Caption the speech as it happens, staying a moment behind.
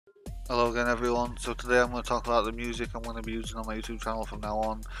Hello again everyone. So today I'm going to talk about the music I'm going to be using on my YouTube channel from now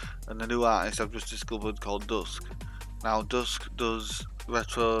on, and the new artist I've just discovered called Dusk. Now Dusk does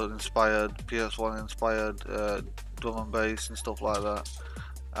retro inspired, PS1 inspired drum and bass and stuff like that.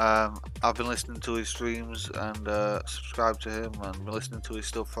 I've been listening to his streams and subscribed to him and been listening to his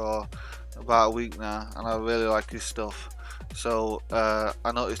stuff for about a week now, and I really like his stuff. So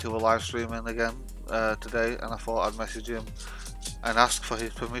I noticed he was live streaming again today, and I thought I'd message him and ask for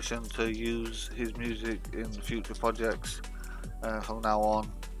his permission to use his music in future projects from now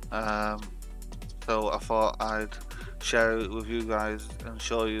on. So I thought I'd share it with you guys and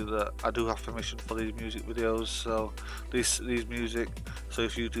show you that I do have permission for these music videos. So these music. So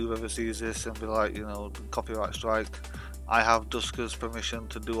if YouTube ever sees this and be like, you know, copyright strike, I have Dusk's permission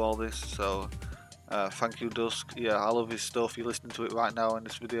to do all this. So thank you, Dusk. Yeah, I love his stuff. You're listening to it right now in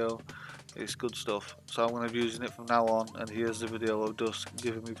this video. It's good stuff. So I'm going to be using it from now on, and here's the video of Dusk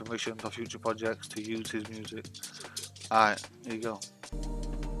giving me permission for future projects to use his music. Alright, here you go.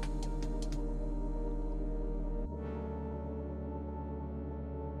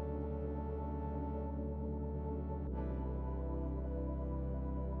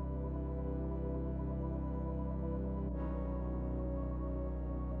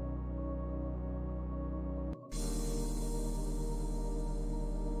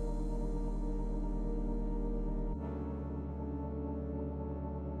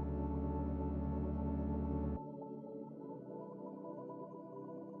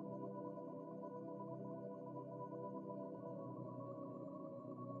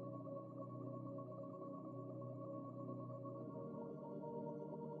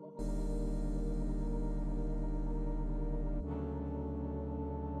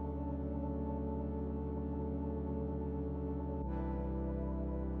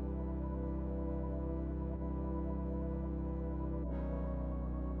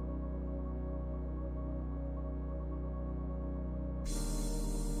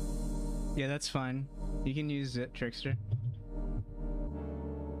 Yeah, that's fine. You can use it, Trickster.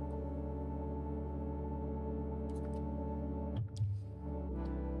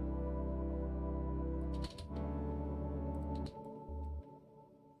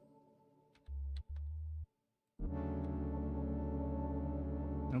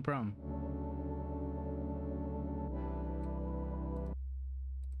 No problem.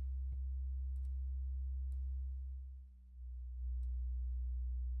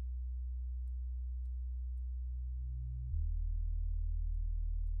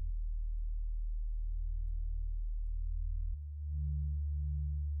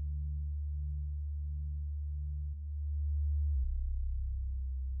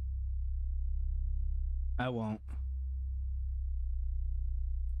 I won't.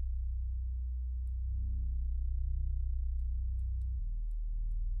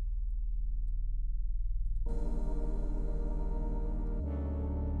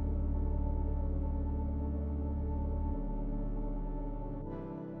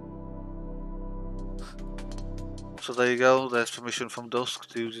 So there you go, there's permission from Dusk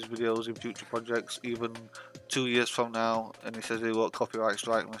to use his videos in future projects, even 2 years from now, and he says he won't copyright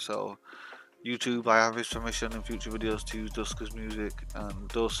strike me. So YouTube, I have his permission in future videos to use Dusk's music, and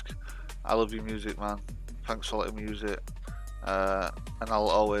Dusk, I love your music, man. Thanks for letting me use it, and I'll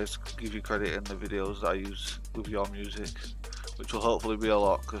always give you credit in the videos that I use with your music, which will hopefully be a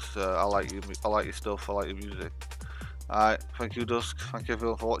lot, because I like your stuff, I like your music. Alright, thank you Dusk, thank you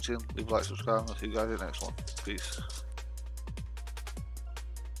everyone for watching, leave a like, subscribe, and I'll see you guys in the next one. Peace.